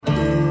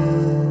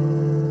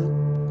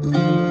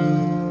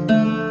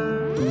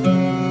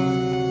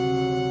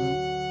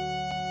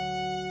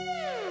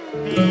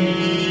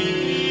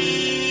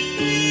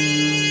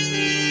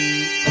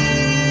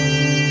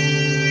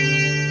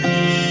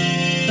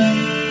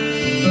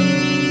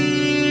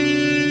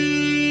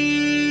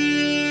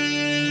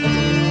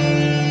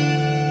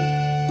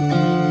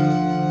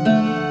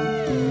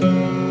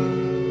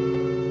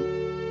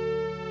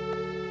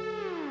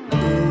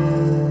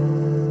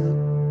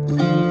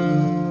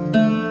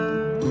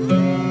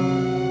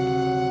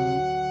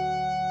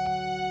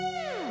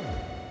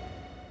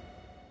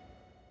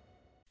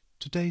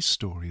Today's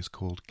story is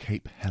called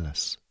Cape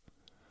Helles.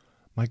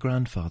 My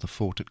grandfather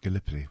fought at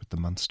Gallipoli with the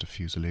Munster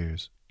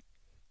Fusiliers.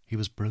 He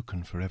was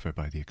broken forever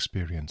by the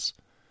experience.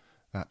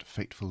 That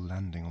fateful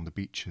landing on the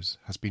beaches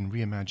has been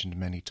reimagined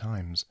many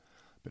times,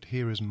 but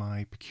here is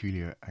my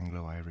peculiar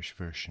Anglo-Irish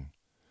version.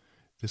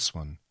 This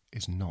one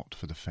is not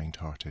for the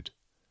faint-hearted.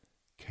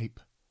 Cape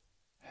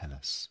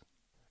Helles.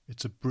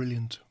 It's a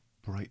brilliant,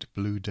 bright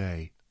blue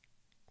day,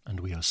 and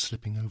we are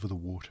slipping over the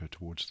water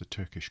towards the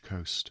Turkish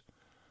coast.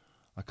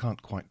 I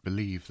can't quite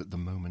believe that the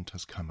moment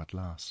has come at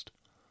last.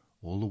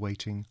 All the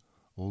waiting,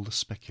 all the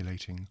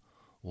speculating,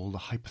 all the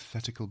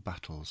hypothetical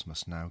battles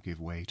must now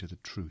give way to the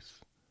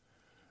truth.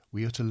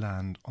 We are to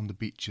land on the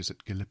beaches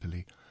at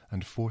Gallipoli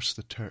and force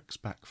the Turks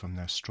back from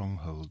their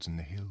strongholds in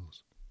the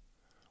hills.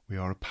 We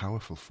are a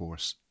powerful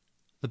force,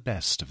 the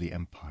best of the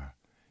empire,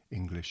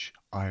 English,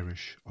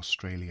 Irish,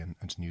 Australian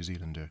and New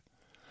Zealander.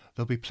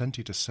 There'll be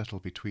plenty to settle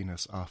between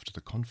us after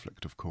the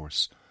conflict, of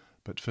course,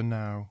 but for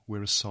now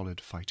we're a solid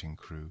fighting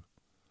crew.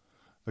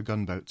 The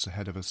gunboats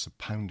ahead of us are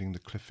pounding the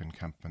cliff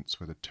encampments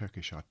where the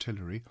Turkish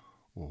artillery,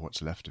 or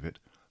what's left of it,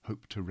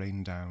 hope to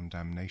rain down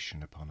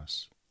damnation upon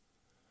us.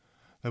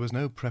 There was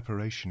no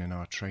preparation in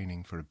our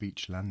training for a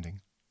beach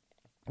landing.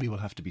 We will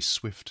have to be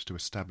swift to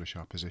establish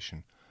our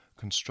position,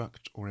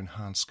 construct or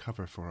enhance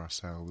cover for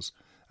ourselves,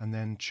 and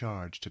then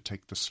charge to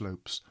take the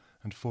slopes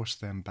and force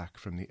them back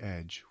from the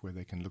edge where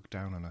they can look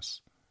down on us.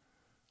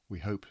 We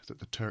hope that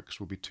the Turks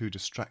will be too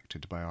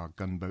distracted by our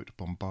gunboat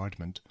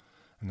bombardment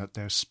and that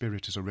their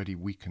spirit is already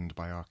weakened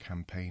by our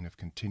campaign of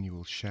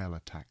continual shell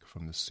attack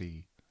from the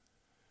sea.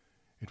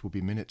 It will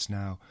be minutes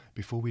now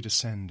before we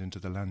descend into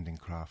the landing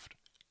craft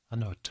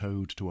and are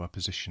towed to our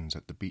positions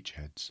at the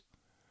beachheads.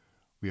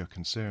 We are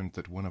concerned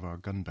that one of our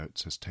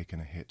gunboats has taken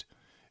a hit.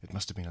 It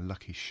must have been a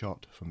lucky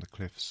shot from the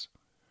cliffs.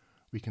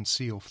 We can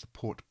see off the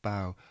port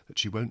bow that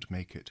she won't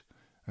make it,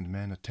 and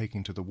men are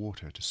taking to the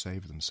water to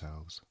save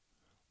themselves.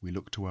 We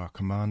look to our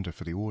commander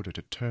for the order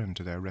to turn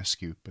to their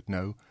rescue, but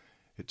no,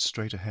 it's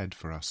straight ahead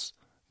for us.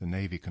 The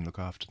Navy can look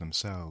after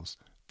themselves.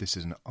 This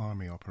is an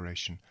army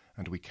operation,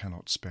 and we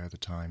cannot spare the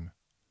time.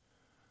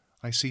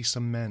 I see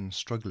some men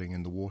struggling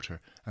in the water,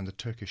 and the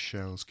Turkish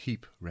shells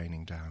keep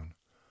raining down,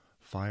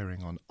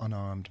 firing on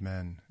unarmed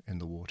men in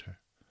the water.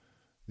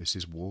 This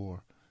is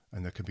war,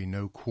 and there can be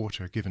no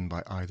quarter given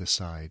by either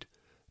side.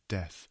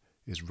 Death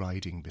is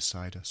riding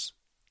beside us.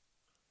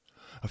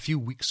 A few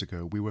weeks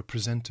ago we were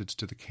presented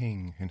to the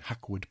King in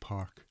Hackwood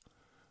Park.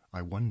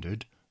 I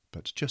wondered,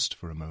 but just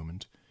for a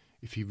moment,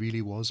 if he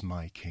really was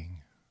my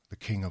king, the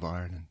King of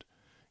Ireland,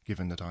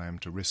 given that I am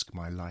to risk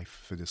my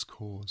life for this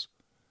cause.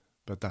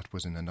 But that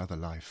was in another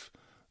life.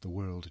 The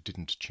world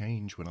didn't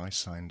change when I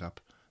signed up,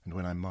 and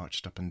when I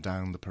marched up and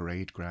down the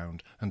parade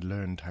ground and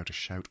learned how to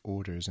shout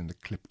orders in the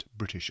clipped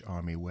British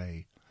Army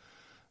way.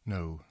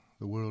 No,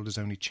 the world is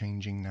only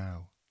changing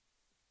now.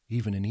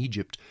 Even in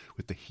Egypt,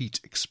 with the heat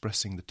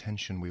expressing the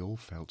tension we all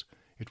felt,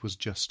 it was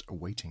just a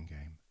waiting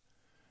game.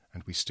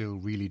 And we still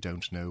really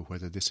don't know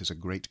whether this is a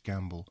great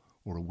gamble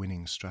or a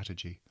winning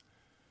strategy.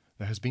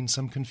 There has been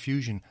some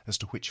confusion as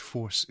to which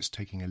force is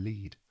taking a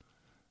lead.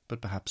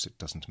 But perhaps it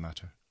doesn't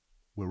matter.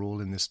 We're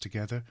all in this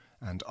together,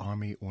 and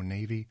Army or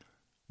Navy,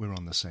 we're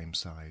on the same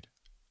side.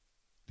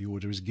 The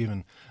order is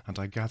given, and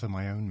I gather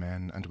my own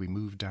men, and we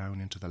move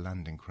down into the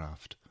landing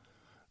craft.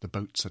 The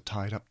boats are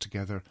tied up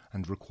together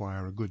and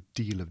require a good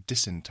deal of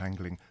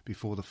disentangling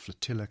before the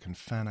flotilla can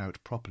fan out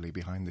properly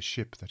behind the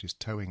ship that is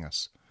towing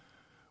us.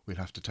 We'll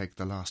have to take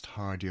the last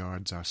hard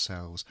yards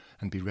ourselves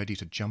and be ready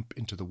to jump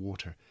into the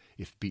water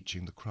if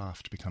beaching the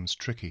craft becomes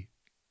tricky.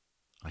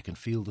 I can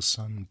feel the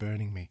sun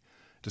burning me,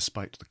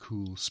 despite the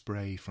cool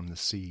spray from the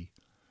sea.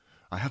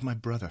 I have my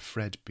brother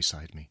Fred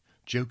beside me,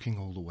 joking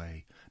all the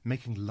way,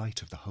 making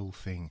light of the whole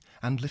thing,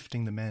 and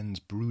lifting the men's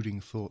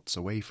brooding thoughts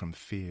away from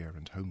fear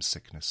and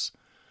homesickness.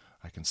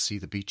 I can see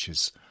the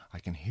beaches, I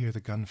can hear the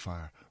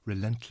gunfire,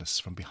 relentless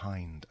from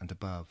behind and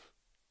above.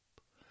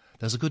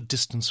 There's a good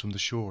distance from the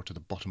shore to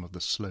the bottom of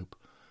the slope.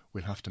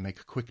 We'll have to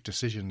make quick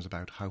decisions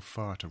about how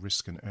far to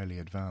risk an early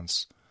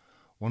advance.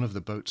 One of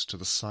the boats to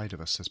the side of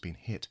us has been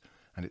hit,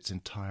 and its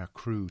entire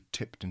crew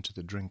tipped into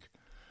the drink.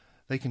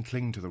 They can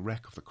cling to the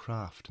wreck of the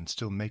craft and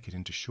still make it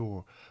into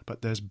shore,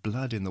 but there's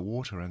blood in the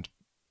water and,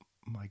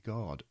 my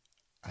God,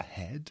 a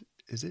head,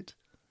 is it?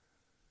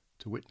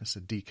 To witness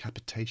a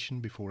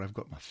decapitation before I've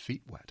got my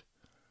feet wet.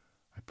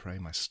 I pray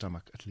my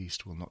stomach at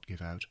least will not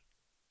give out.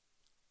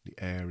 The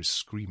air is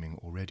screaming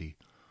already,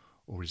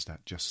 or is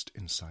that just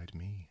inside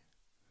me?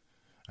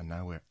 And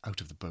now we're out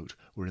of the boat,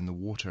 we're in the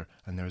water,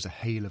 and there is a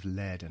hail of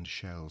lead and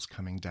shells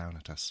coming down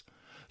at us.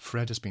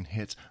 Fred has been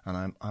hit,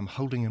 and I'm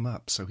holding him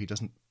up so he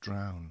doesn't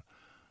drown.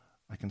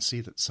 I can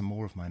see that some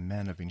more of my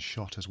men have been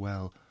shot as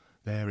well.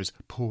 There is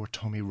poor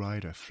Tommy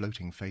Ryder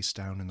floating face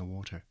down in the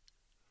water.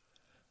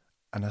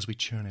 And as we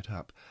churn it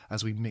up,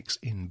 as we mix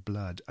in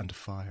blood and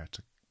fire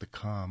to the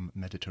calm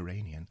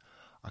Mediterranean,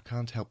 I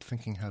can't help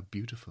thinking how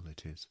beautiful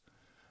it is,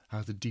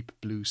 how the deep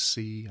blue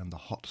sea and the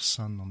hot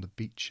sun on the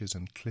beaches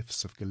and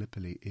cliffs of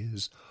Gallipoli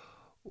is,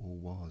 or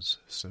was,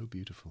 so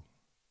beautiful.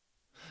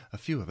 A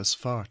few of us,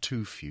 far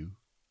too few,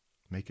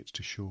 make it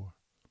to shore.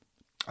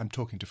 I'm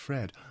talking to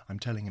Fred. I'm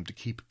telling him to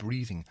keep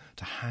breathing,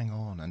 to hang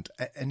on, and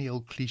any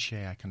old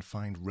cliché I can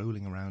find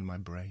rolling around my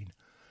brain.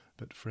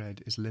 But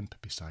Fred is limp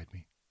beside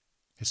me.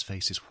 His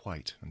face is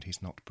white, and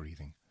he's not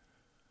breathing.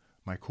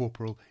 My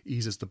corporal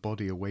eases the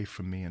body away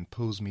from me and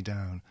pulls me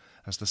down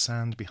as the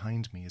sand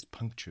behind me is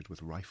punctured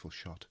with rifle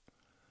shot.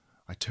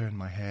 I turn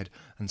my head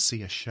and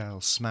see a shell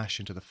smash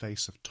into the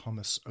face of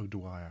Thomas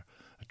O'Dwyer,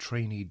 a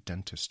trainee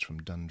dentist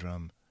from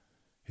Dundrum.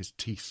 His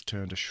teeth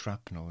turn to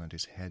shrapnel and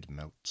his head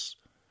melts.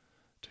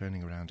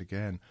 Turning around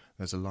again,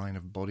 there's a line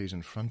of bodies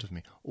in front of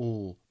me,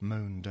 all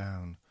mown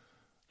down.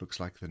 Looks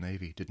like the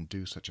Navy didn't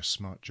do such a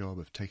smart job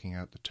of taking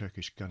out the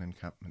Turkish gun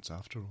encampments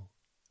after all.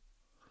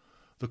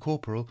 The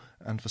corporal,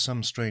 and for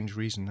some strange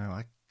reason now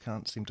I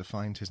can't seem to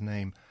find his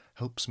name,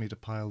 helps me to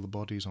pile the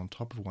bodies on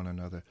top of one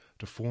another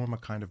to form a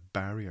kind of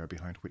barrier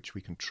behind which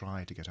we can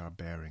try to get our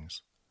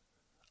bearings.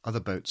 Other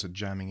boats are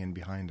jamming in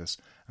behind us,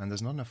 and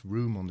there's not enough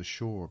room on the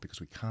shore because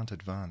we can't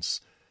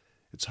advance.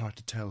 It's hard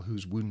to tell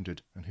who's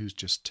wounded and who's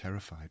just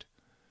terrified.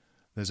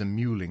 There's a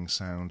mewling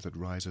sound that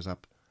rises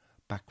up,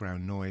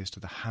 background noise to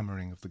the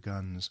hammering of the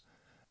guns,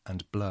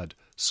 and blood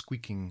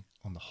squeaking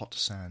on the hot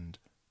sand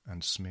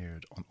and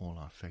smeared on all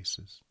our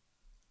faces.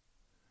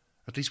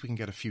 At least we can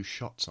get a few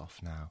shots off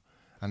now,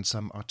 and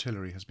some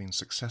artillery has been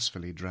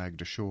successfully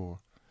dragged ashore.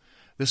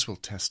 This will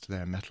test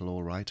their mettle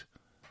all right.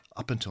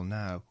 Up until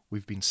now,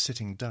 we've been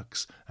sitting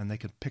ducks, and they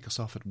can pick us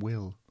off at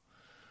will.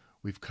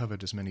 We've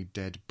covered as many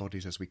dead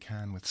bodies as we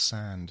can with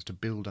sand to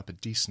build up a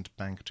decent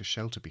bank to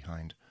shelter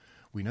behind.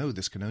 We know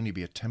this can only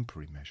be a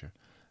temporary measure,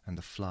 and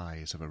the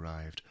flies have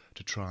arrived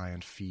to try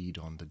and feed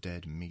on the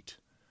dead meat.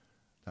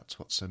 That's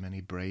what so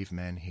many brave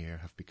men here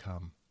have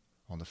become,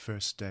 on the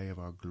first day of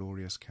our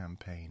glorious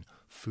campaign,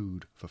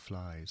 food for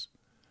flies.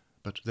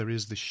 But there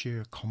is the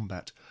sheer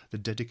combat, the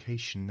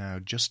dedication now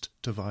just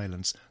to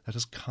violence that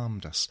has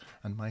calmed us,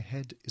 and my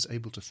head is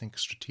able to think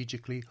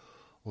strategically,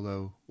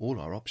 although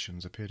all our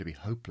options appear to be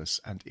hopeless,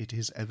 and it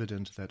is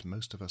evident that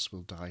most of us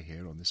will die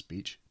here on this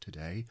beach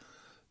today,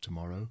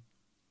 tomorrow,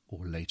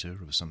 or later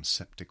of some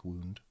septic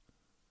wound.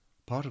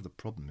 Part of the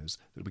problem is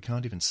that we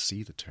can't even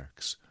see the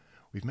Turks.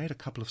 We've made a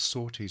couple of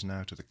sorties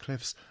now to the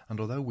cliffs, and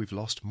although we've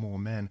lost more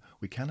men,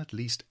 we can at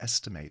least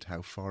estimate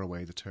how far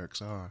away the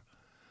Turks are.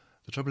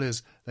 The trouble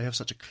is, they have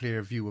such a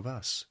clear view of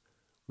us.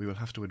 We will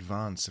have to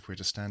advance if we're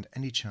to stand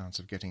any chance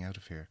of getting out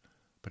of here,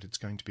 but it's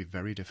going to be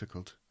very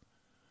difficult.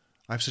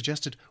 I've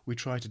suggested we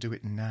try to do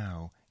it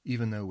now,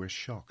 even though we're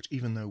shocked,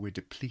 even though we're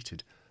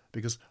depleted,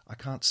 because I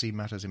can't see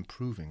matters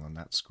improving on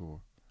that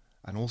score.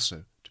 And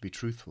also, to be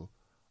truthful,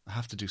 I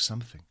have to do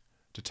something,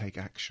 to take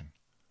action.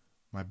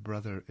 My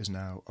brother is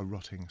now a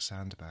rotting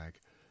sandbag.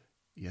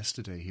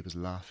 Yesterday he was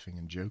laughing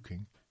and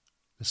joking.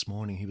 This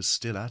morning he was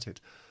still at it,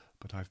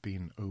 but I've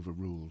been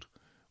overruled.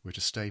 We're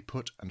to stay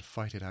put and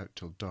fight it out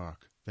till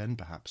dark. Then,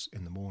 perhaps,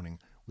 in the morning,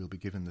 we'll be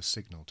given the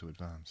signal to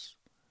advance.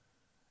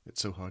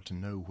 It's so hard to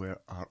know where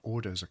our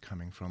orders are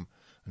coming from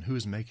and who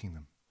is making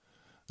them.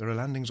 There are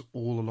landings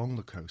all along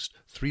the coast,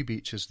 3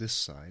 beaches this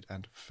side,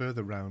 and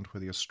further round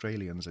where the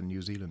Australians and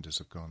New Zealanders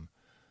have gone.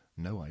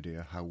 No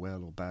idea how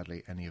well or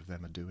badly any of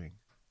them are doing.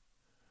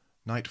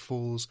 Night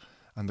falls,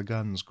 and the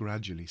guns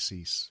gradually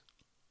cease.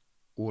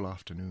 All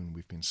afternoon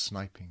we've been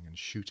sniping and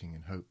shooting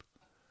in hope.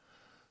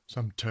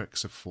 Some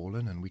Turks have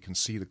fallen, and we can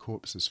see the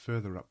corpses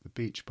further up the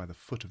beach by the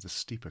foot of the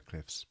steeper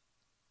cliffs.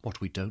 What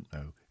we don't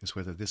know is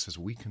whether this has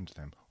weakened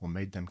them or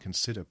made them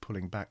consider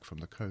pulling back from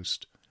the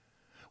coast.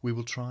 We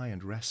will try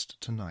and rest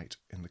tonight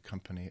in the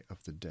company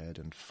of the dead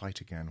and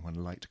fight again when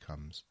light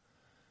comes.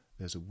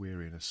 There's a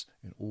weariness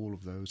in all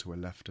of those who are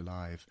left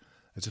alive,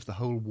 as if the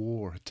whole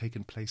war had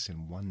taken place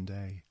in one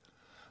day.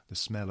 The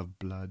smell of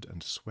blood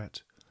and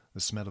sweat, the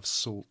smell of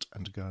salt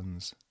and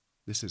guns.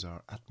 This is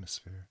our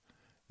atmosphere.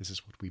 This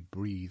is what we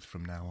breathe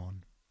from now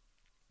on.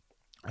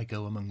 I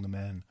go among the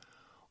men,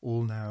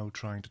 all now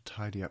trying to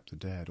tidy up the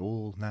dead,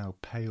 all now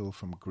pale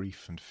from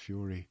grief and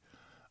fury.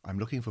 I'm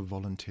looking for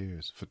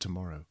volunteers for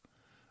tomorrow.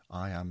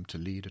 I am to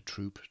lead a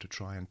troop to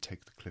try and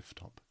take the cliff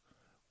top.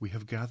 We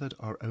have gathered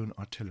our own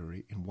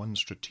artillery in one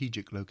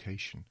strategic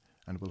location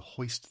and will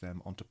hoist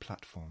them onto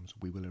platforms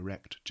we will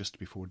erect just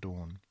before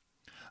dawn.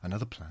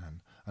 Another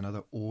plan,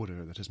 another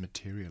order that has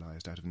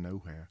materialized out of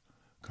nowhere.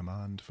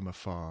 Command from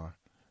afar.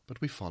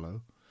 But we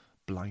follow.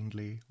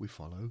 Blindly we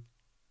follow.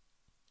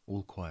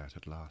 All quiet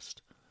at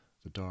last.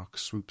 The dark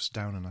swoops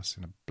down on us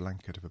in a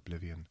blanket of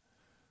oblivion.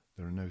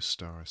 There are no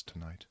stars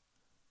tonight.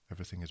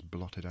 Everything is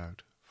blotted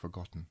out,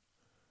 forgotten.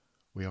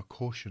 We are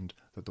cautioned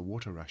that the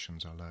water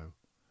rations are low.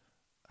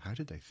 How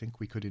did they think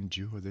we could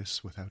endure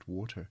this without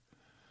water?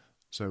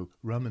 So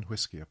rum and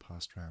whisky are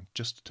passed round,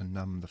 just to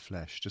numb the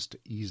flesh, just to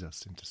ease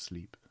us into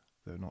sleep,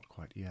 though not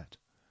quite yet.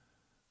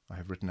 I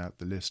have written out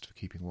the list for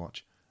keeping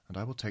watch, and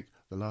I will take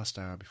the last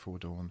hour before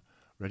dawn,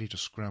 ready to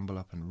scramble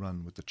up and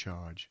run with the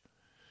charge.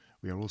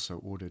 We are also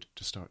ordered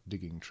to start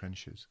digging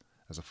trenches,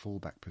 as a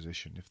fallback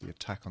position if the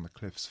attack on the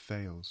cliffs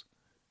fails.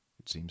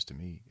 It seems to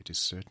me it is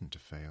certain to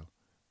fail.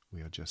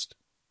 We are just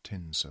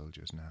tin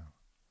soldiers now.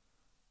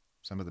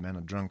 Some of the men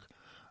are drunk.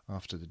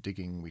 After the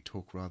digging, we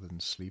talk rather than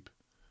sleep.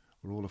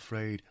 We're all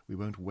afraid we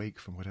won't wake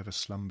from whatever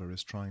slumber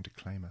is trying to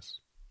claim us.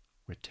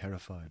 We're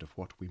terrified of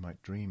what we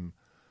might dream.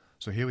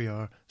 So here we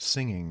are,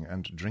 singing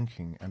and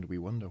drinking, and we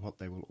wonder what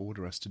they will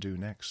order us to do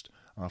next,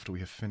 after we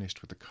have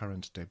finished with the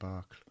current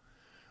debacle.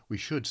 We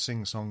should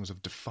sing songs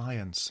of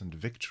defiance and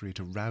victory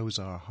to rouse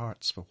our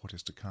hearts for what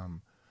is to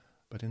come,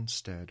 but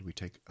instead we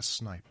take a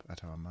snipe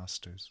at our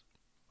masters.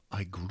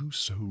 I grew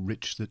so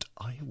rich that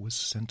I was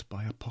sent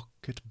by a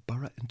pocket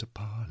borough into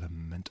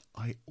Parliament.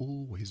 I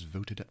always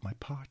voted at my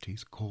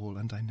party's call,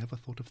 and I never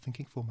thought of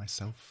thinking for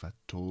myself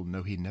at all.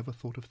 No, he never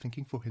thought of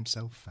thinking for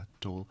himself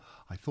at all.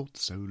 I thought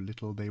so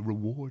little they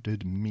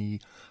rewarded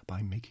me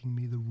by making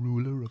me the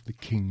ruler of the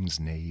King's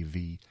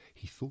Navy.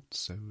 He thought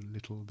so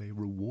little they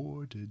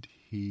rewarded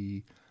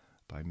he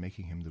by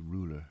making him the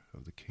ruler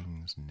of the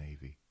King's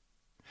Navy.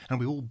 And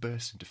we all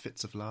burst into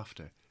fits of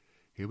laughter.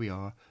 Here we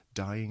are,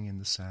 dying in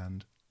the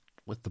sand,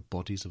 with the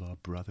bodies of our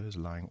brothers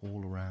lying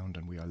all around,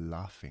 and we are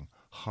laughing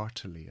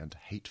heartily and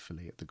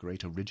hatefully at the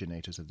great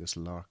originators of this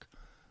lark.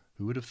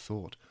 Who would have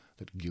thought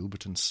that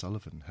Gilbert and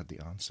Sullivan had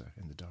the answer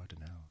in the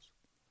Dardanelles?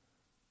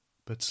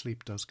 But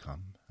sleep does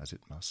come, as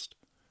it must,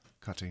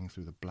 cutting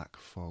through the black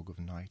fog of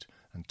night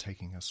and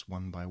taking us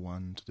one by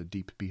one to the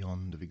deep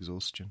beyond of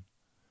exhaustion.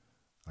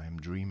 I am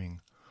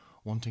dreaming,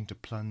 wanting to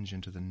plunge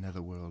into the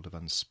netherworld of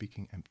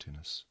unspeaking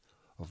emptiness,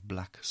 of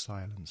black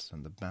silence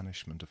and the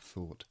banishment of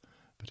thought,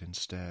 but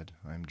instead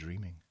I am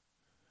dreaming.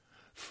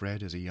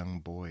 Fred is a young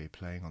boy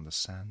playing on the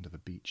sand of a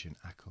beach in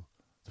Achill,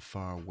 the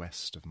far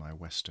west of my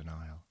western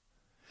isle.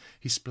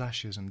 He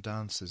splashes and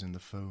dances in the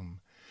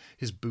foam,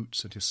 his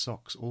boots and his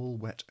socks all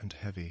wet and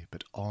heavy,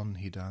 but on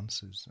he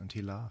dances, and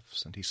he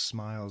laughs, and he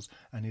smiles,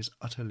 and is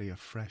utterly a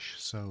fresh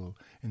soul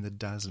in the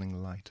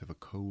dazzling light of a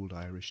cold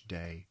Irish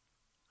day.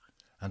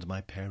 And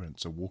my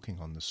parents are walking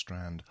on the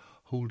strand,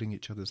 holding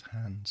each other's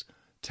hands,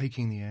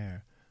 taking the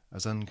air,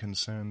 as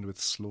unconcerned with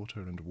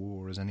slaughter and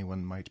war as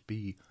anyone might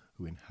be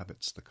who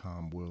inhabits the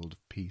calm world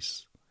of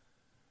peace.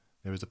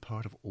 There is a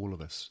part of all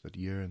of us that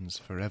yearns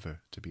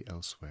forever to be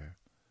elsewhere.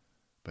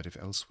 But if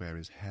elsewhere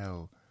is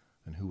hell,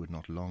 then who would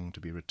not long to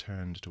be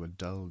returned to a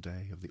dull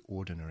day of the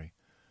ordinary,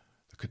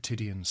 the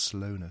quotidian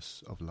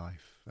slowness of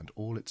life, and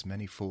all its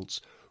many faults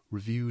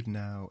reviewed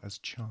now as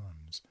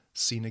charms,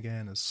 seen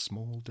again as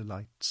small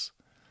delights?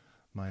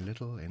 My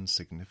little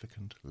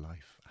insignificant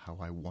life, how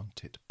I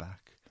want it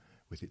back,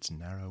 with its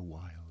narrow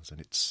wiles and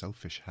its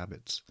selfish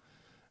habits,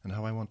 and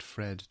how I want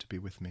Fred to be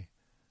with me,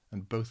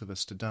 and both of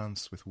us to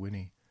dance with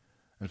Winnie,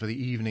 and for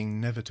the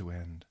evening never to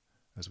end,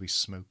 as we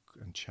smoke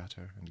and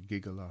chatter and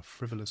giggle our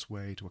frivolous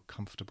way to a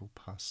comfortable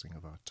passing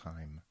of our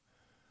time.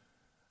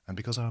 And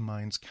because our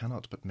minds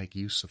cannot but make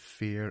use of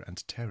fear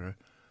and terror,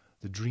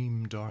 the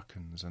dream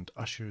darkens and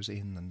ushers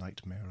in the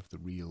nightmare of the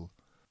real.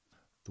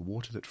 The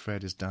water that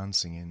Fred is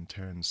dancing in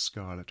turns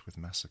scarlet with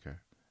massacre,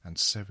 and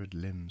severed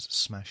limbs,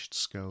 smashed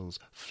skulls,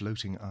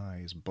 floating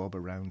eyes bob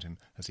around him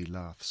as he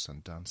laughs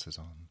and dances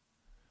on.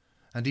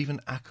 And even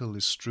Achill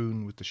is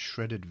strewn with the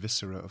shredded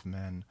viscera of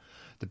men,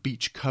 the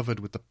beach covered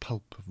with the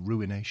pulp of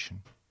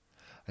ruination.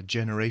 A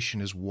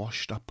generation is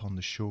washed up on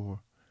the shore.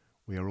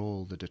 We are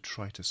all the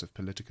detritus of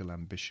political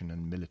ambition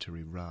and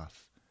military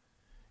wrath.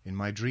 In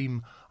my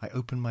dream I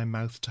open my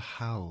mouth to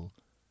howl,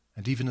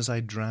 and even as I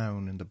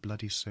drown in the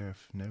bloody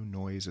surf no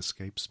noise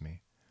escapes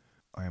me.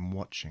 I am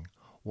watching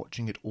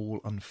it all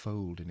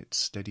unfold in its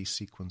steady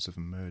sequence of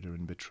murder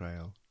and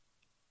betrayal.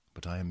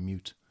 But I am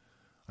mute.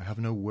 I have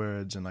no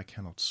words, and I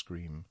cannot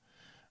scream.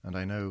 And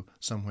I know,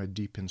 somewhere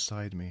deep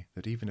inside me,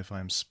 that even if I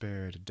am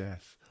spared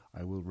death,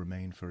 I will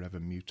remain forever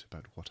mute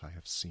about what I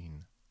have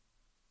seen.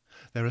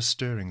 There are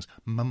stirrings,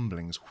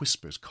 mumblings,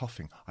 whispers,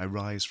 coughing. I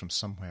rise from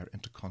somewhere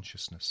into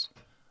consciousness.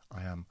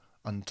 I am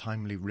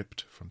untimely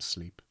ripped from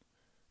sleep.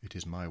 It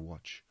is my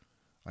watch.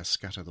 I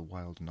scatter the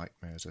wild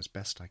nightmares as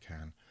best I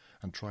can,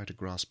 and try to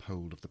grasp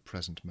hold of the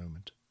present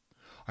moment.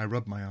 I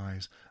rub my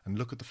eyes and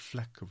look at the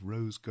fleck of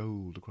rose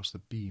gold across the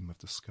beam of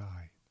the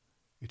sky.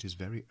 It is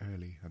very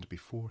early and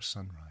before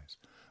sunrise,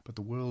 but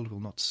the world will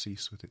not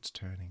cease with its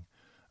turning,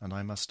 and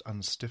I must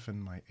unstiffen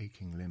my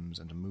aching limbs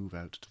and move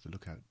out to the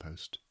lookout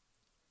post.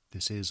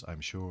 This is,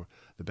 I'm sure,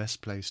 the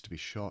best place to be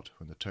shot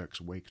when the Turks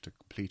wake to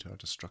complete our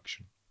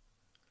destruction.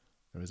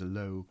 There is a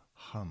low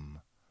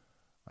hum.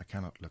 I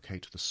cannot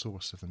locate the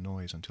source of the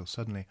noise until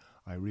suddenly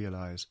I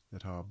realize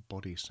that our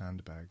body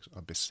sandbags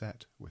are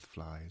beset with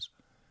flies.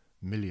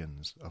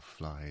 Millions of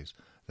flies.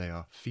 They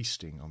are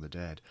feasting on the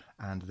dead,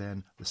 and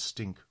then the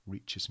stink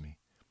reaches me.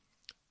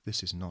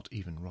 This is not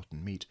even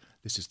rotten meat.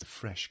 This is the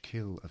fresh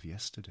kill of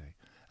yesterday,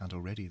 and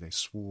already they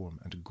swarm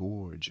and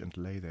gorge and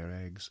lay their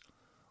eggs.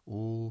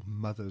 All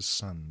mothers'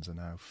 sons are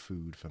now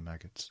food for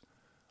maggots.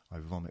 I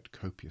vomit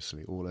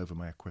copiously all over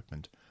my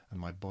equipment, and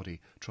my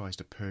body tries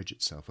to purge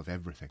itself of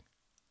everything.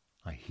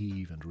 I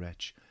heave and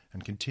retch,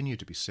 and continue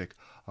to be sick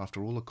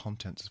after all the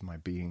contents of my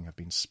being have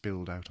been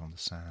spilled out on the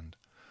sand.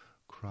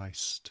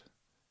 Christ,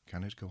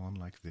 can it go on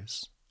like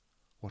this?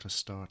 What a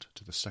start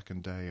to the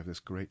second day of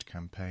this great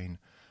campaign.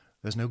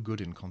 There's no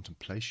good in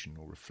contemplation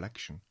or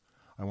reflection.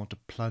 I want to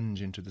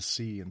plunge into the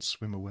sea and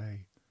swim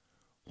away.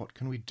 What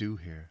can we do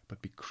here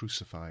but be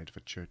crucified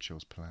for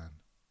Churchill's plan?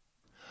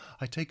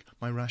 I take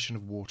my ration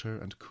of water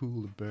and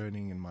cool the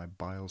burning in my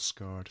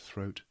bile-scarred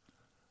throat.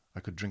 I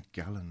could drink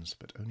gallons,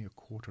 but only a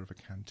quarter of a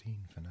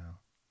canteen for now.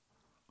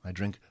 I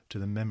drink to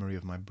the memory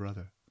of my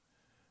brother.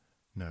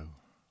 No,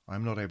 I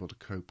am not able to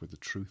cope with the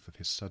truth of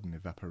his sudden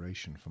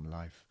evaporation from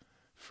life,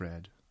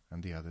 Fred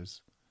and the others.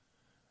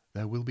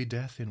 There will be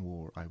death in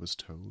war, I was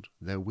told.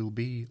 There will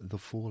be the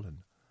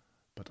fallen.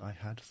 But I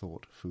had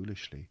thought,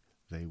 foolishly,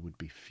 they would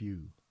be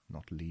few,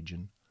 not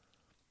legion.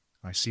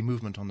 I see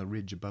movement on the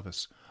ridge above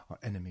us. Our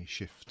enemy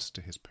shifts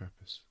to his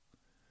purpose.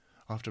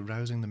 After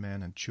rousing the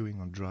men and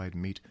chewing on dried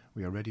meat,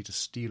 we are ready to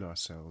steel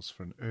ourselves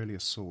for an early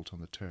assault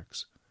on the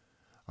Turks.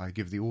 I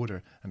give the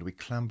order, and we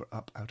clamber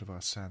up out of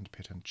our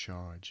sandpit and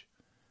charge.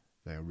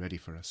 They are ready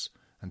for us,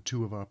 and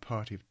 2 of our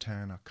party of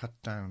 10 are cut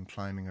down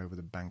climbing over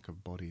the bank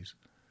of bodies.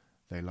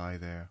 They lie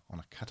there on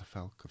a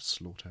catafalque of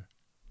slaughter.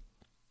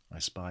 I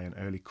spy an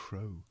early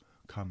crow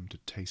come to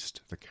taste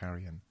the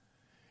carrion.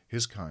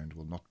 His kind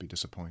will not be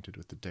disappointed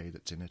with the day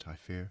that's in it, I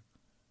fear.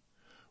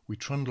 We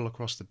trundle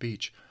across the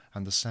beach,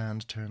 and the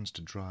sand turns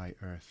to dry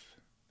earth.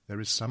 There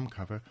is some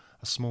cover,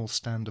 a small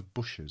stand of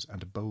bushes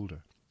and a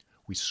boulder.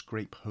 We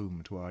scrape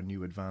home to our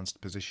new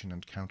advanced position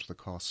and count the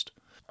cost.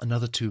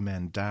 Another 2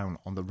 men down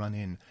on the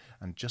run-in,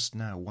 and just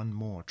now 1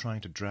 more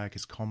trying to drag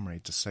his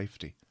comrade to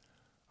safety.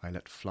 I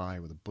let fly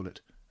with a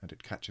bullet, and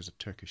it catches a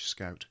Turkish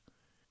scout.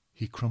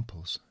 He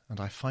crumples, and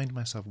I find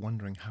myself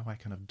wondering how I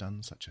can have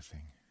done such a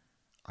thing.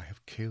 I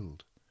have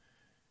killed.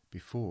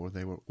 Before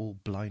they were all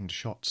blind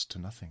shots to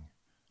nothing.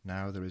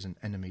 Now there is an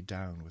enemy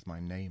down with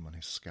my name on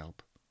his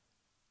scalp.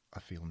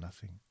 I feel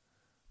nothing.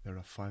 There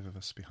are 5 of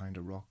us behind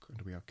a rock,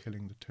 and we are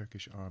killing the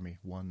Turkish army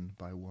one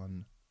by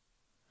one.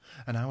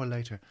 An hour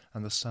later,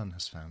 and the sun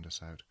has found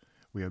us out.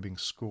 We are being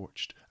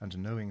scorched, and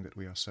knowing that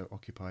we are so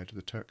occupied,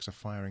 the Turks are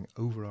firing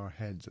over our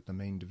heads at the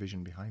main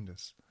division behind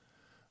us.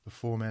 The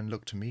 4 men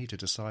look to me to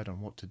decide on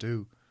what to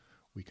do.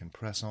 We can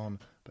press on,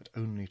 but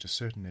only to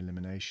certain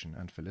elimination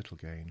and for little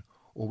gain,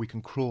 or we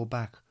can crawl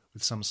back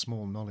with some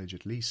small knowledge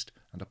at least,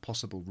 and a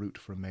possible route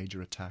for a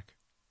major attack.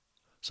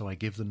 So I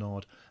give the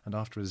nod, and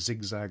after a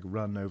zigzag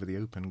run over the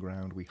open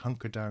ground, we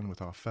hunker down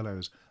with our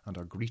fellows and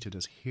are greeted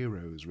as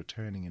heroes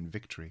returning in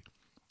victory.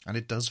 And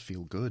it does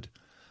feel good,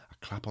 a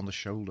clap on the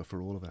shoulder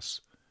for all of us.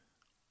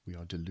 We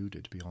are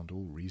deluded beyond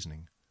all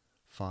reasoning.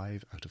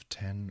 5 out of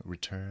 10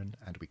 return,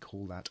 and we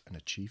call that an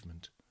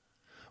achievement.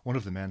 One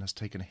of the men has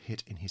taken a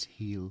hit in his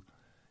heel.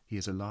 He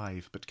is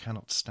alive, but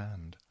cannot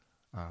stand.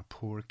 Our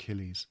poor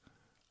Achilles,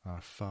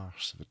 our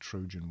farce of a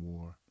Trojan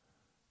war.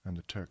 And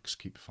the Turks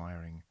keep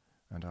firing,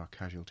 and our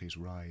casualties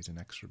rise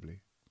inexorably.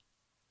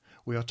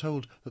 We are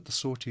told that the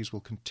sorties will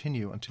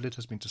continue until it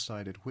has been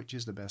decided which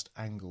is the best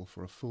angle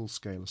for a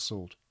full-scale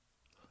assault.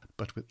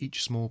 But with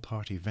each small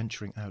party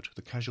venturing out,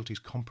 the casualties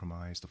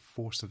compromise the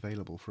force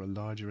available for a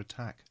larger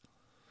attack.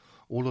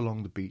 All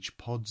along the beach,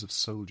 pods of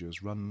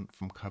soldiers run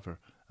from cover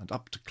and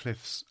up to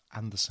cliffs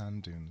and the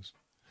sand dunes.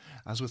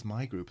 As with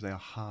my group, they are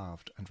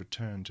halved and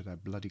return to their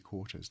bloody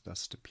quarters,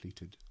 thus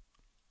depleted.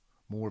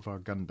 More of our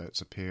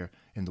gunboats appear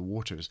in the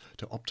waters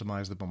to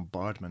optimize the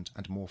bombardment,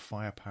 and more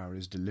firepower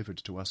is delivered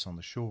to us on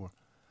the shore.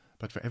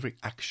 But for every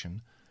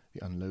action,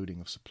 the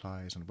unloading of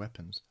supplies and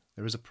weapons,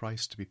 there is a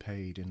price to be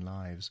paid in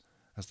lives,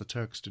 as the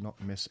Turks do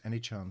not miss any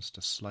chance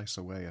to slice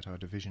away at our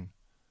division.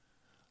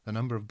 The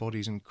number of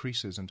bodies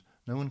increases, and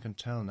no one can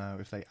tell now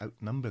if they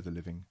outnumber the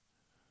living.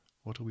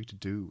 What are we to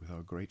do with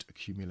our great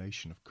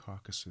accumulation of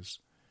carcasses?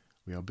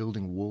 We are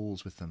building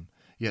walls with them,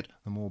 yet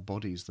the more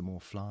bodies, the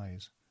more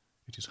flies.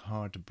 It is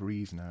hard to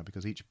breathe now,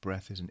 because each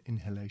breath is an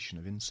inhalation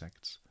of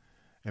insects.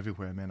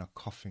 Everywhere men are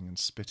coughing and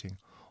spitting.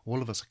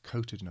 All of us are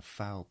coated in a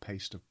foul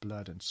paste of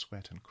blood and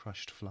sweat and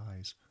crushed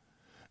flies.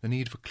 The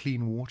need for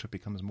clean water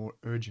becomes more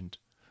urgent.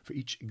 For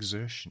each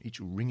exertion, each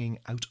wringing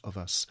out of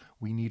us,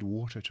 we need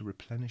water to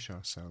replenish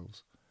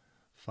ourselves.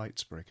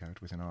 Fights break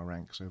out within our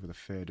ranks over the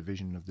fair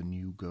division of the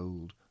new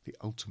gold, the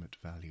ultimate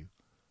value.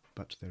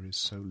 But there is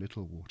so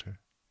little water.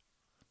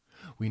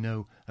 We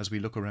know as we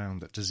look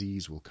around that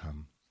disease will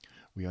come.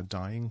 We are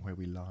dying where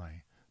we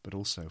lie, but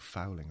also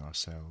fouling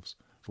ourselves,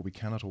 for we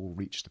cannot all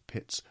reach the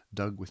pits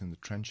dug within the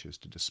trenches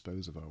to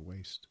dispose of our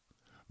waste.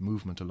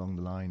 Movement along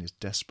the line is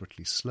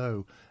desperately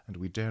slow, and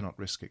we dare not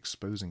risk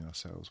exposing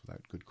ourselves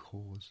without good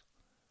cause.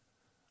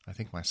 I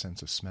think my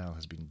sense of smell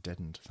has been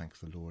deadened, thank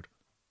the Lord,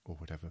 or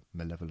whatever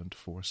malevolent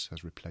force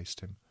has replaced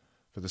him,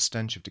 for the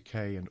stench of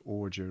decay and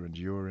ordure and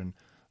urine,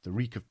 the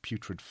reek of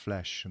putrid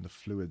flesh and the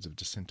fluids of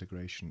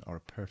disintegration are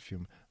a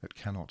perfume that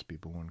cannot be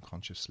borne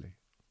consciously.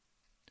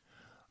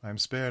 I am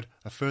spared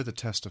a further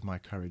test of my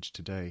courage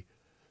today,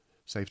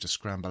 save to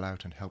scramble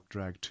out and help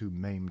drag 2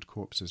 maimed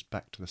corpses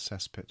back to the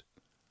cesspit.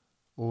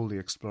 All the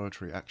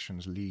exploratory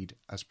actions lead,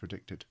 as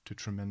predicted, to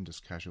tremendous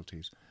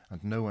casualties,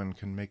 and no one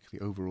can make the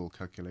overall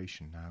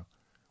calculation now.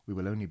 We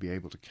will only be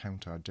able to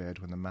count our dead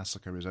when the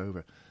massacre is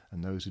over,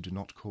 and those who do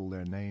not call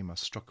their name are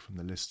struck from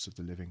the lists of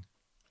the living.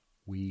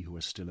 We who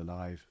are still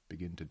alive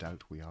begin to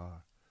doubt we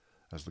are,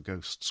 as the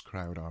ghosts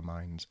crowd our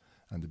minds,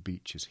 and the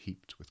beach is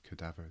heaped with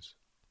cadavers.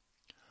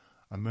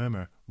 A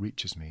murmur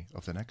reaches me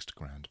of the next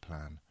grand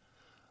plan.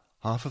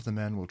 Half of the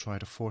men will try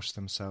to force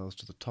themselves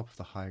to the top of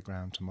the high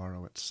ground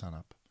tomorrow at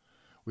sunup.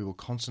 We will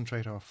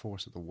concentrate our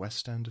force at the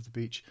west end of the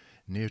beach,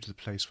 near to the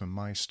place where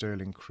my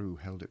Stirling crew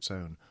held its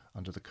own,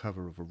 under the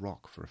cover of a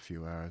rock for a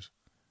few hours.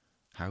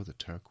 How the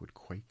Turk would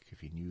quake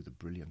if he knew the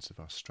brilliance of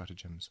our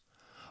stratagems.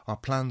 Our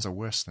plans are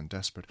worse than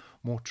desperate,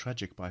 more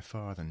tragic by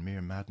far than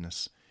mere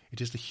madness.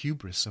 It is the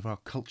hubris of our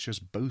culture's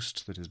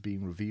boast that is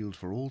being revealed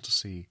for all to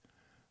see.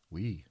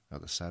 We are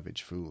the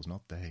savage fools,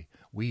 not they.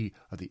 We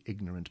are the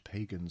ignorant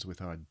pagans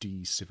with our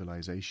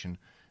de-civilization,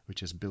 which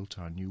has built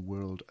our new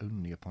world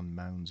only upon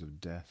mounds of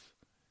death.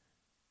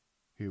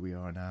 Here we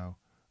are now,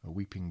 a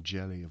weeping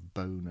jelly of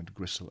bone and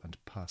gristle and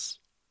pus,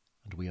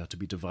 and we are to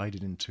be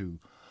divided in two.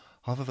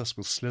 Half of us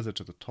will slither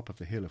to the top of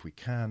the hill if we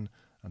can,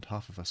 and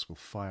half of us will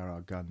fire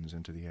our guns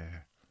into the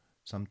air.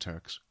 Some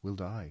Turks will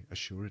die,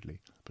 assuredly,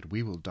 but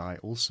we will die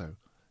also.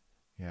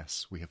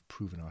 Yes, we have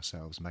proven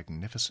ourselves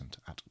magnificent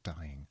at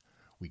dying.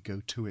 We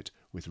go to it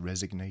with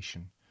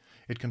resignation.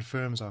 It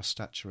confirms our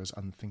stature as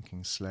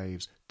unthinking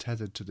slaves,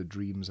 tethered to the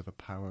dreams of a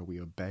power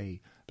we obey,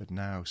 but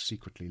now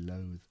secretly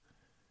loathe.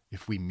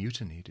 If we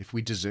mutinied, if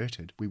we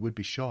deserted, we would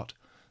be shot.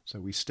 So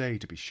we stay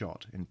to be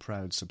shot in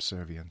proud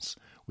subservience.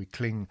 We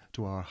cling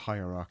to our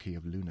hierarchy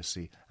of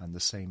lunacy, and the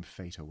same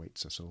fate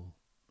awaits us all.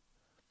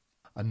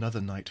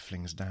 Another night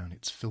flings down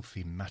its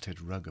filthy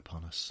matted rug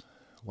upon us.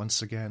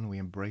 Once again we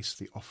embrace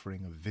the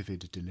offering of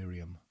vivid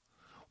delirium.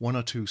 1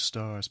 or 2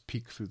 stars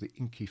peek through the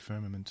inky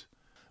firmament,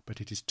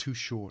 but it is too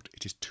short,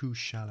 it is too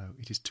shallow,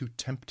 it is too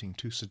tempting,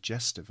 too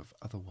suggestive of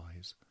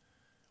otherwise.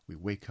 We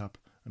wake up,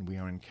 and we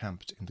are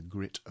encamped in the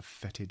grit of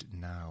fetid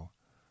now.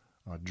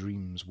 Our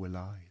dreams were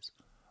lies.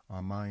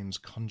 Our minds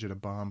conjured a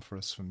balm for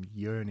us from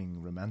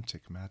yearning,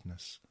 romantic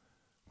madness.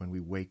 When we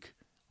wake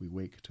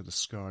to the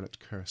scarlet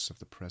curse of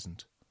the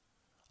present.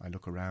 I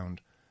look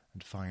around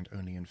and find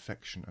only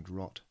infection and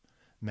rot,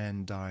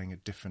 men dying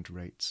at different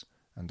rates,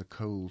 and the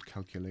cold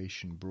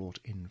calculation brought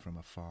in from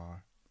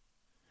afar.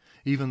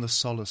 Even the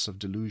solace of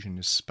delusion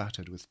is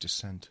spattered with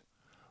dissent.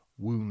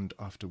 Wound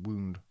after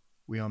wound,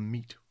 we are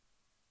meat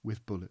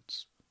with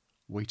bullets,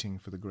 waiting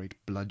for the great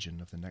bludgeon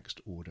of the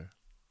next order.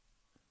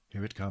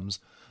 Here it comes,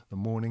 the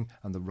morning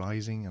and the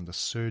rising and the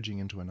surging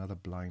into another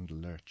blind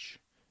lurch.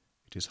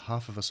 It is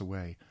half of us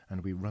away,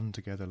 and we run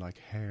together like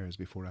hares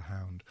before a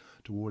hound,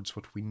 towards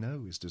what we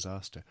know is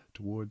disaster,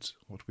 towards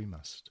what we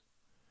must.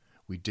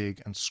 We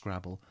dig and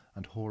scrabble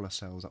and haul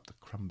ourselves up the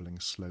crumbling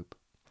slope.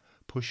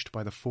 Pushed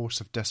by the force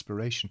of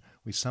desperation,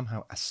 we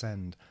somehow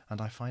ascend, and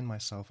I find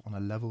myself on a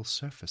level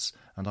surface,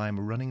 and I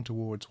am running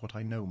towards what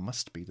I know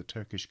must be the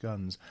Turkish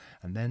guns,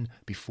 and then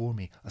before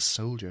me a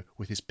soldier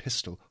with his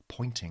pistol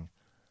pointing.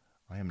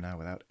 I am now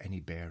without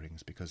any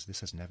bearings, because this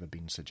has never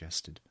been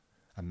suggested.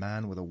 A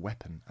man with a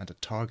weapon and a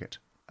target,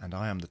 and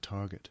I am the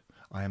target.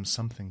 I am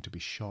something to be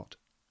shot.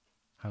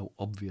 How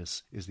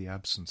obvious is the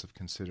absence of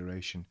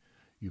consideration.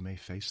 You may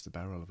face the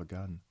barrel of a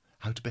gun.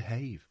 How to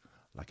behave?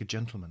 Like a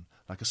gentleman,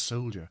 like a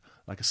soldier,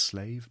 like a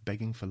slave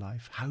begging for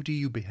life. How do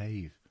you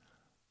behave?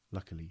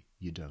 Luckily,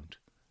 you don't,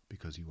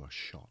 because you are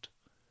shot.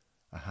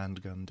 A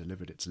handgun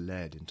delivered its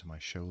lead into my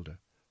shoulder.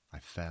 I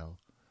fell.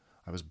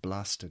 I was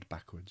blasted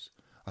backwards.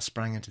 I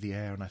sprang into the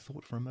air, and I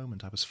thought for a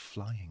moment I was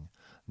flying.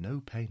 No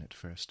pain at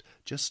first,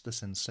 just the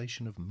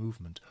sensation of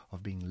movement,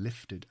 of being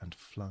lifted and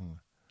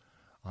flung.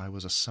 I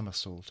was a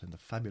somersault in the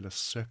fabulous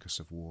circus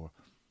of war.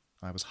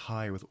 I was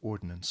high with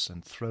ordnance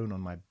and thrown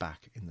on my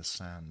back in the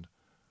sand.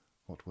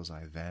 What was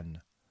I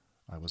then?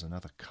 I was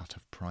another cut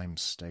of prime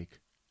steak.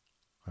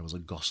 I was a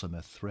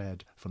gossamer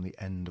thread from the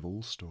end of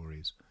all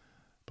stories.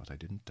 But I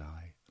didn't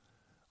die.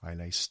 I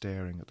lay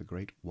staring at the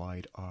great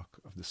wide arc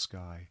of the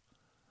sky.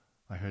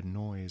 I heard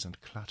noise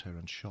and clatter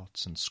and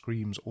shots and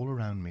screams all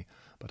around me,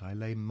 but I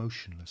lay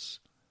motionless,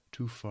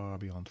 too far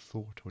beyond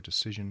thought or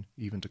decision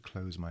even to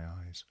close my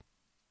eyes.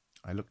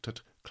 I looked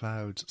at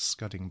clouds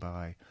scudding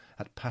by,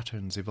 at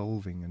patterns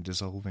evolving and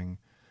dissolving,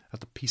 at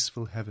the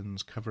peaceful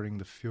heavens covering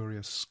the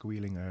furious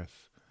squealing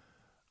earth.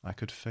 I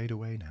could fade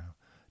away now,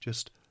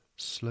 just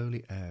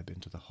slowly ebb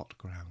into the hot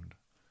ground.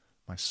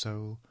 My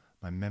soul,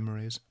 my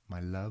memories, my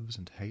loves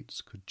and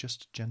hates could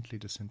just gently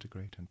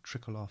disintegrate and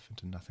trickle off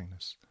into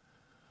nothingness.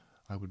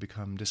 I would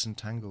become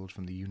disentangled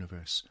from the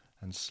universe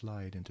and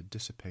slide into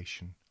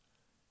dissipation.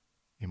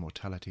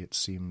 Immortality, it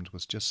seemed,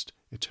 was just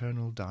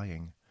eternal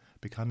dying,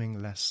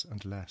 becoming less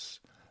and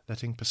less,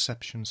 letting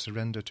perception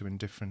surrender to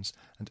indifference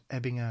and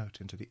ebbing out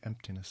into the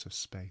emptiness of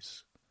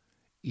space.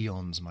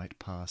 Eons might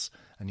pass,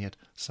 and yet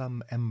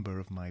some ember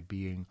of my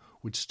being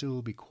would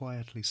still be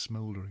quietly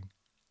smouldering,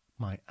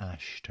 my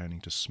ash turning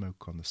to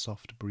smoke on the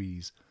soft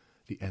breeze,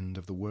 the end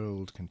of the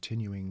world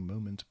continuing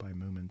moment by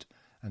moment,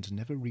 and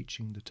never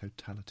reaching the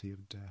totality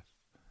of death.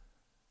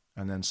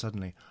 And then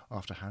suddenly,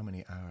 after how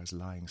many hours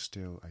lying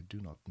still, I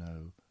do not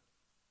know,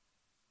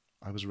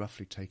 I was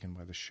roughly taken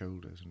by the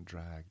shoulders and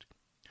dragged.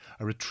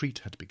 A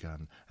retreat had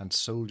begun, and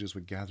soldiers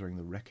were gathering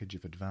the wreckage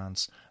of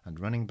advance and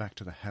running back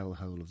to the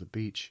hell-hole of the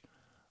beach.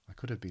 I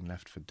could have been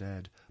left for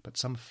dead, but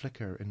some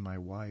flicker in my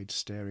wide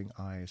staring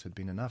eyes had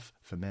been enough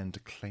for men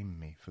to claim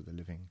me for the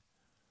living.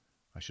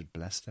 I should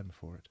bless them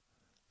for it,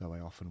 though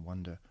I often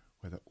wonder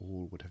whether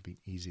all would have been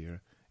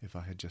easier if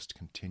I had just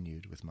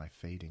continued with my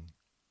fading.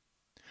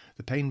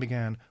 The pain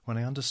began when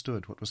I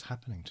understood what was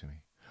happening to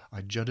me.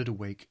 I juddered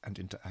awake and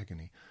into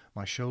agony.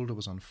 My shoulder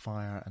was on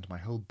fire, and my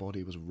whole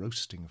body was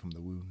roasting from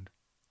the wound.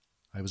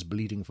 I was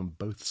bleeding from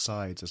both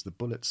sides, as the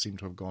bullets seemed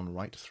to have gone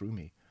right through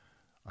me.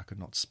 I could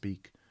not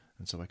speak,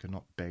 and so I could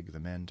not beg the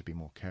men to be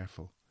more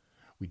careful.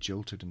 We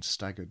jolted and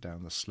staggered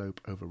down the slope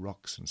over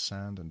rocks and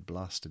sand and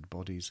blasted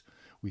bodies.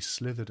 We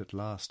slithered at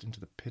last into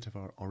the pit of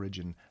our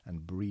origin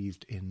and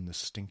breathed in the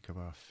stink of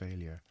our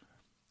failure.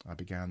 I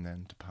began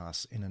then to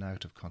pass in and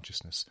out of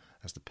consciousness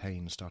as the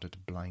pain started to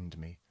blind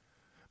me.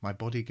 My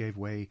body gave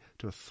way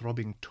to a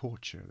throbbing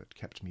torture that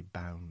kept me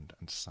bound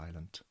and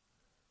silent.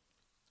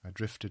 I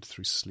drifted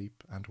through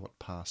sleep and what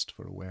passed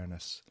for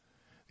awareness.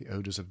 The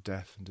odours of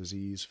death and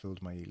disease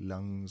filled my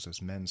lungs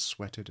as men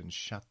sweated and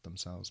shat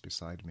themselves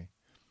beside me.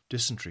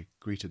 Dysentery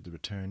greeted the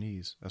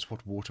returnees, as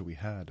what water we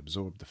had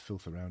absorbed the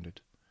filth around it.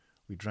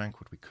 We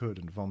drank what we could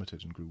and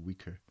vomited and grew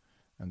weaker,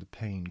 and the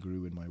pain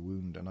grew in my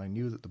wound, and I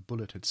knew that the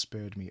bullet had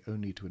spared me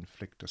only to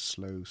inflict a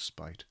slow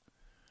spite.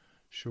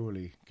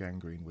 Surely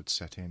gangrene would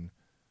set in.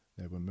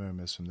 There were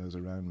murmurs from those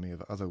around me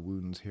of other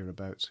wounds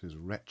hereabouts whose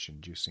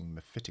wretch-inducing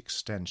mephitic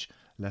stench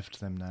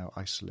left them now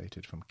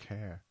isolated from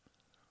care.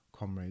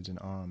 Comrades in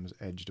arms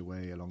edged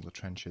away along the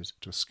trenches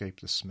to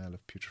escape the smell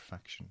of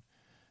putrefaction.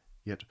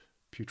 Yet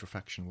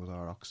putrefaction was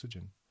our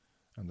oxygen,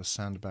 and the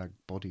sandbag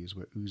bodies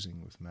were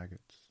oozing with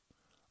maggots.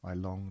 I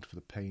longed for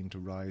the pain to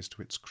rise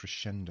to its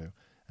crescendo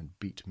and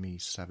beat me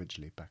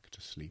savagely back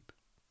to sleep.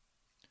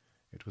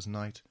 It was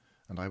night,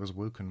 and I was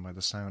woken by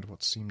the sound of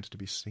what seemed to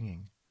be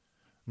singing.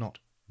 Not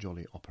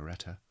jolly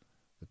operetta.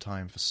 The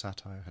time for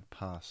satire had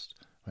passed,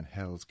 when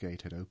Hell's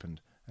gate had opened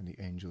and the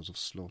angels of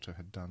slaughter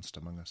had danced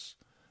among us.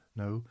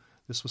 No,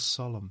 this was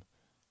solemn,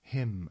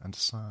 hymn and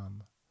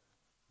psalm.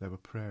 There were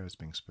prayers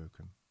being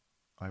spoken.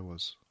 I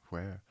was,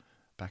 where?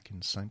 Back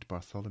in St.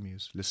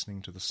 Bartholomew's,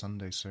 listening to the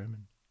Sunday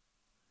sermon.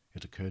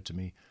 It occurred to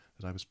me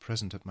that I was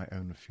present at my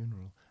own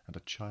funeral, and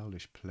a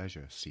childish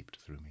pleasure seeped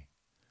through me.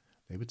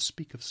 They would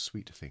speak of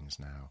sweet things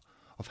now,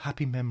 of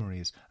happy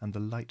memories and the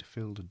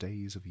light-filled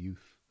days of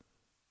youth.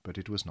 But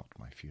it was not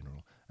my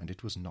funeral, and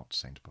it was not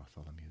St.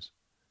 Bartholomew's.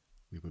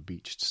 We were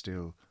beached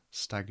still,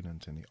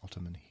 stagnant in the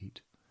Ottoman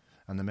heat,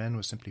 and the men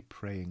were simply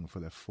praying for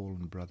their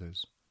fallen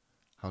brothers.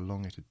 How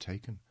long it had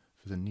taken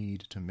for the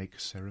need to make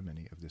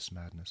ceremony of this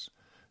madness,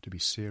 to be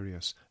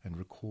serious and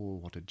recall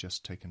what had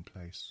just taken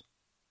place.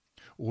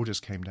 Orders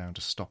came down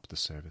to stop the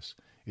service.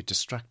 It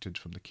distracted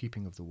from the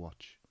keeping of the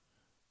watch.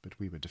 But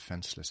we were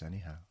defenceless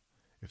anyhow.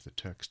 If the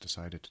Turks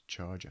decided to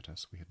charge at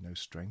us, we had no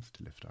strength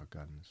to lift our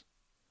guns.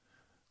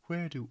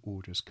 Where do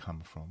orders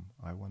come from,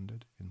 I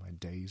wondered, in my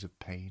days of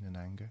pain and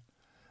anger?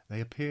 They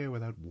appear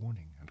without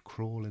warning and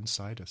crawl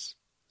inside us.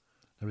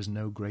 There is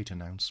no great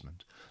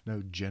announcement.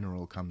 No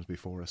general comes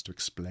before us to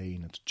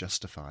explain and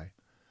justify.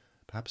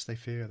 Perhaps they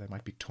fear they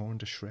might be torn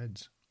to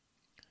shreds.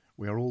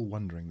 We are all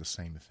wondering the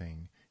same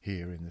thing,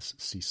 here in this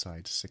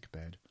seaside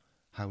sickbed.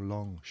 How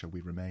long shall we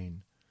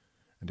remain?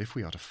 And if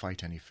we are to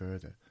fight any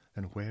further,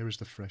 then where is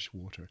the fresh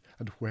water,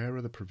 and where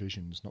are the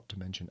provisions, not to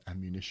mention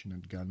ammunition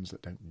and guns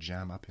that don't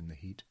jam up in the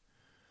heat?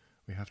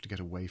 We have to get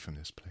away from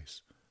this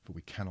place, for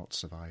we cannot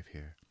survive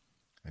here.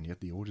 And yet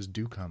the orders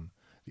do come,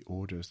 the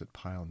orders that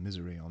pile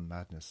misery on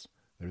madness.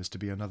 There is to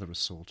be another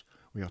assault.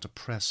 We are to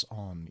press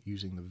on,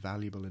 using the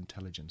valuable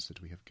intelligence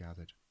that we have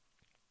gathered.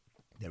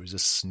 There is a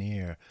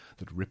sneer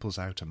that ripples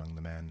out among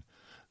the men,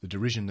 the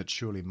derision that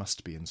surely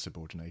must be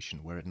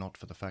insubordination, were it not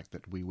for the fact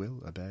that we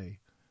will obey.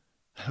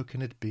 How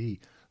can it be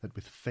that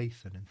with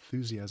faith and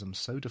enthusiasm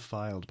so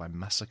defiled by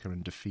massacre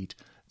and defeat,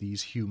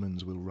 these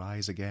humans will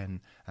rise again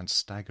and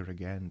stagger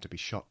again to be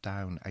shot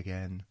down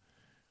again?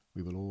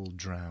 We will all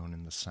drown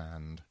in the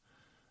sand.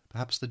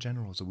 Perhaps the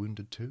generals are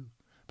wounded too.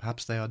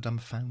 Perhaps they are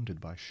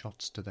dumbfounded by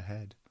shots to the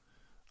head.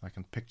 I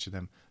can picture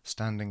them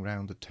standing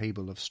round the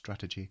table of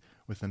strategy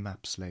with the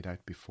maps laid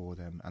out before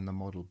them and the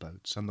model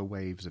boats and the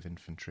waves of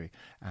infantry,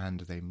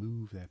 and they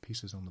move their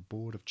pieces on the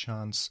board of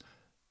chance.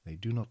 They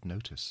do not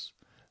notice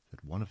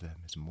that one of them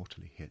is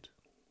mortally hit.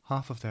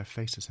 Half of their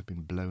faces have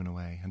been blown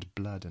away, and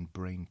blood and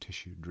brain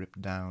tissue drip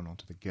down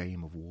onto the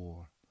game of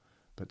war.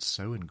 But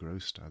so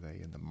engrossed are they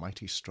in the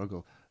mighty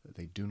struggle that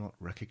they do not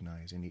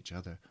recognize in each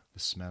other the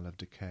smell of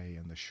decay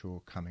and the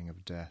sure coming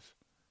of death.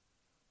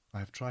 I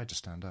have tried to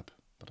stand up,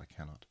 but I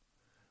cannot.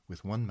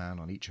 With one man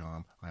on each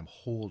arm, I am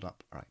hauled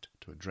upright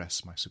to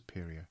address my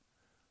superior.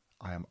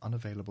 I am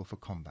unavailable for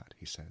combat,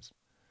 he says.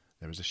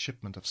 There is a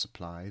shipment of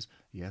supplies,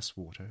 yes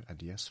water,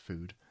 and yes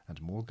food,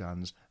 and more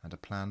guns, and a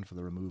plan for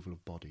the removal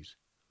of bodies.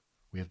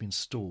 We have been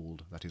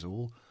stalled, that is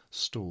all,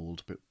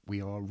 stalled, but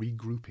we are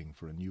regrouping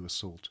for a new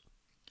assault.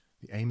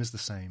 The aim is the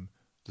same,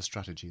 the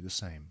strategy the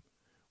same.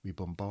 We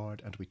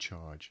bombard and we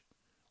charge.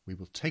 We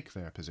will take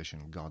their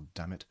position, God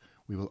damn it.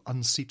 We will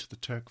unseat the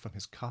Turk from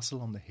his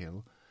castle on the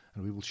hill,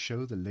 and we will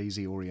show the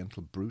lazy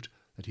Oriental brute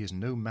that he is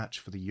no match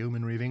for the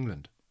yeomanry of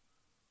England.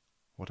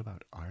 What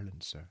about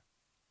Ireland, sir?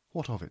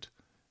 What of it?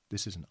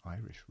 This is an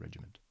Irish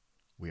regiment.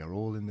 We are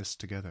all in this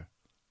together.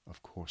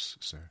 Of course,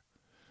 sir.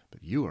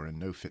 But you are in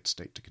no fit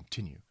state to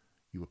continue.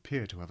 You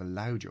appear to have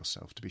allowed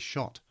yourself to be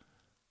shot.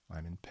 I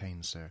am in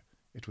pain, sir.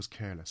 It was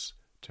careless.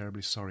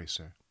 Terribly sorry,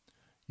 sir.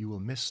 You will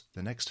miss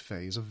the next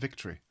phase of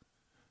victory.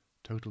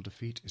 Total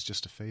defeat is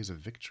just a phase of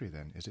victory,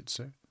 then, is it,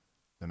 sir?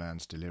 The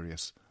man's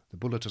delirious. The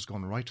bullet has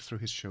gone right through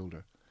his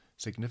shoulder.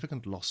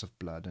 Significant loss of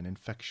blood and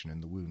infection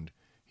in the wound.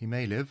 He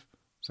may live,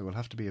 so will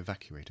have to be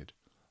evacuated.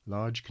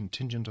 Large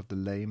contingent of the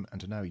lame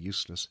and now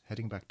useless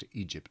heading back to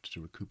Egypt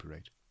to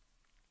recuperate.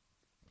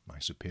 My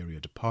superior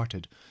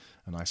departed,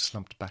 and I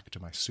slumped back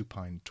to my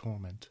supine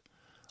torment.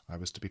 I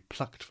was to be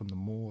plucked from the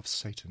maw of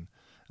Satan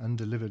and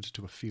delivered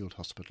to a field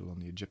hospital on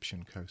the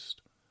Egyptian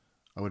coast.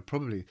 I would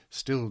probably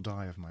still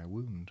die of my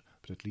wound,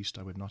 but at least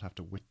I would not have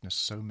to witness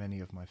so many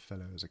of my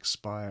fellows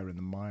expire in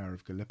the mire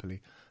of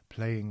Gallipoli,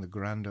 playing the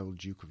grand old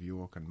Duke of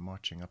York and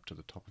marching up to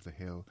the top of the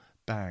hill,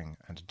 bang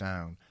and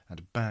down,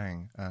 and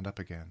bang and up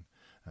again,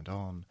 and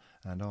on,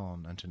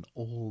 until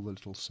all the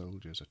little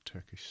soldiers are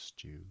Turkish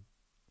stew.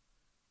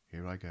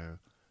 Here I go,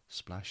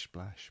 splash,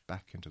 splash,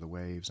 back into the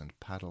waves, and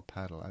paddle,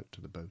 paddle out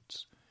to the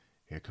boats.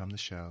 Here come the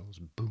shells,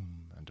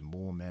 boom, and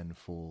more men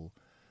fall.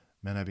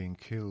 Men are being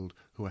killed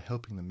who are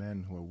helping the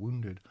men who are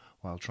wounded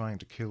while trying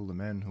to kill the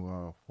men who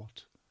are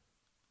what?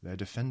 They're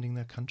defending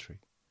their country.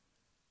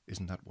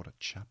 Isn't that what a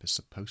chap is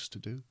supposed to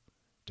do?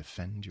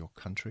 Defend your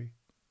country?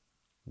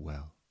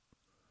 Well,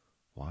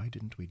 why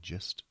didn't we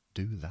just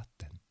do that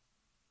then?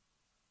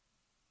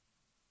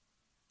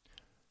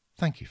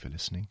 Thank you for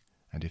listening,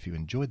 and if you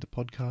enjoyed the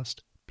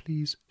podcast,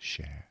 please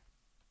share.